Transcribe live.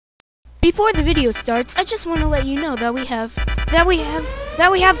Before the video starts, I just want to let you know that we have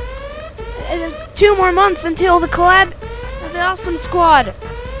 2 more months until the collab of the Awesome Squad.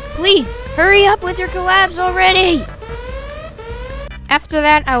 Please, hurry up with your collabs already! After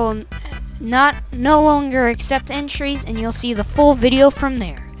that, I will no longer accept entries, and you'll see the full video from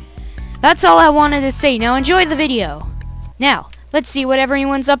there. That's all I wanted to say. Now enjoy the video. Now, let's see what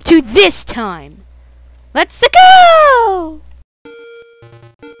everyone's up to this time. Let's go!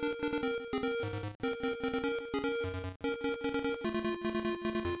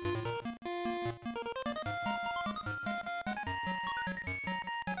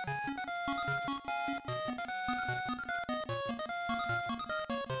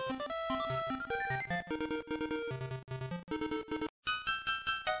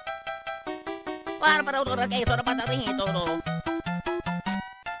 Para para ulo kayo sa battery ito no.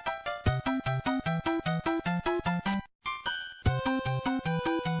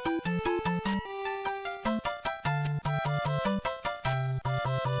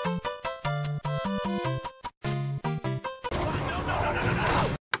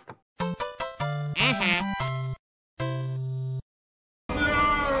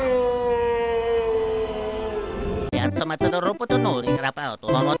 Matadoro po tunuri rapao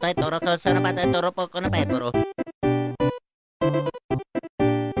to mamotay toro ko sa napatay toro po ko na petro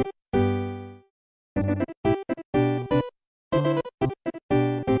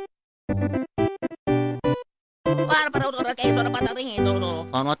para ulo kayo sa napatay ito no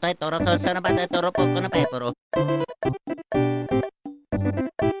mamotay toro ko sa napatay toro po ko na petro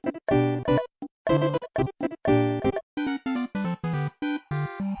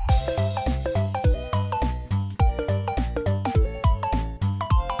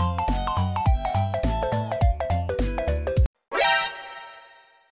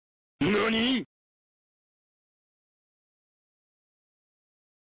NANI?!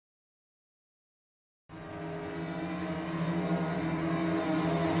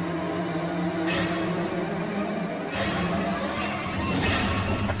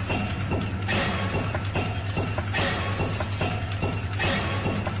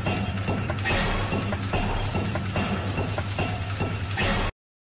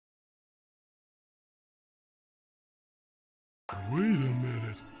 Wait a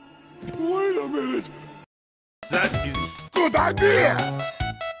minute. Wait a minute! That is good idea!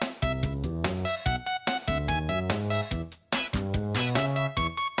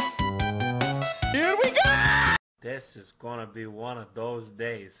 Here we go! This is gonna be one of those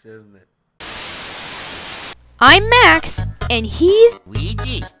days, isn't it? I'm Max, and he's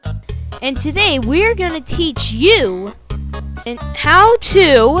Luigi. And today we're gonna teach you how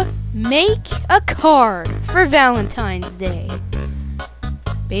to make a card for Valentine's Day.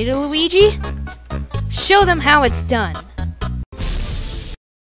 Beta Luigi, show them how it's done.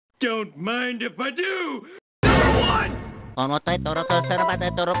 Don't mind if I do! Number 1! Mamotay toro ko sa napatay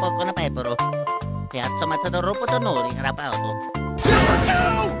toro po ko na petro Piazza matadoro po tunuri rapao to Number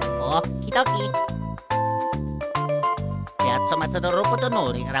 2! Oh, kitoki Piazza matadoro po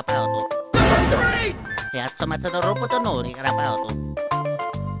tunuri rapao to Number 3! Piazza matadoro po tunuri rapao to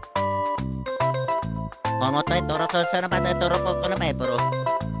Mamotay toro ko sa napatay toro po ko na petro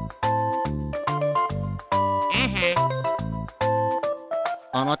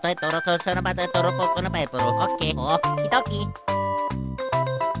Mamotay toro ko sa napatay toro po ko na petro Okay, oh, kitoki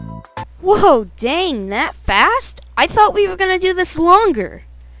Whoa, dang, that fast? I thought we were gonna do this longer.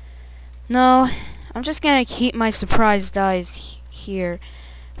 No, I'm just gonna keep my surprised eyes here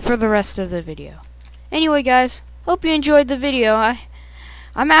for the rest of the video. Anyway, guys, hope you enjoyed the video.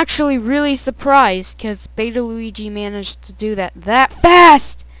 I'm actually really surprised because Beta Luigi managed to do that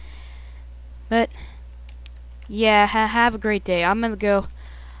fast. But yeah, have a great day. I'm gonna go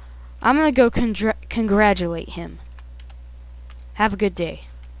congratulate him. Have a good day.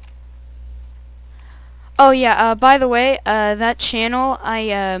 Oh yeah, by the way, that channel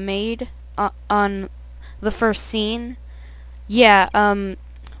I made on the first scene, yeah,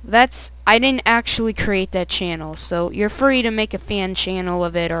 I didn't actually create that channel, so you're free to make a fan channel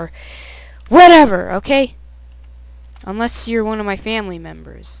of it or whatever, okay? Unless you're one of my family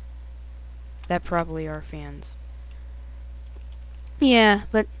members. That probably are fans. Yeah,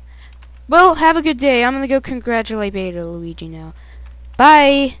 but well, have a good day. I'm gonna go congratulate Beta Luigi now.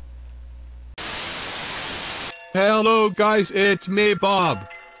 Bye! Hello guys, it's me Bob.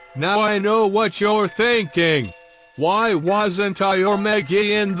 Now I know what you're thinking. Why wasn't I or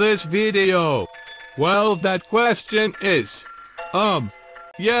Meggy in this video? Well, that question is,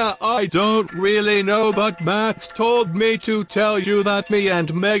 yeah, I don't really know, but Max told me to tell you that me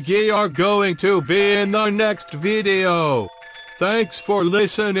and Meggy are going to be in the next video. Thanks for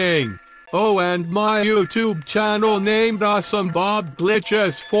listening. Oh, and my YouTube channel named Awesome Bob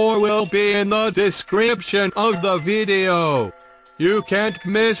Glitches 4 will be in the description of the video. You can't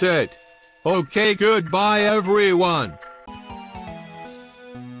miss it. Okay, goodbye everyone.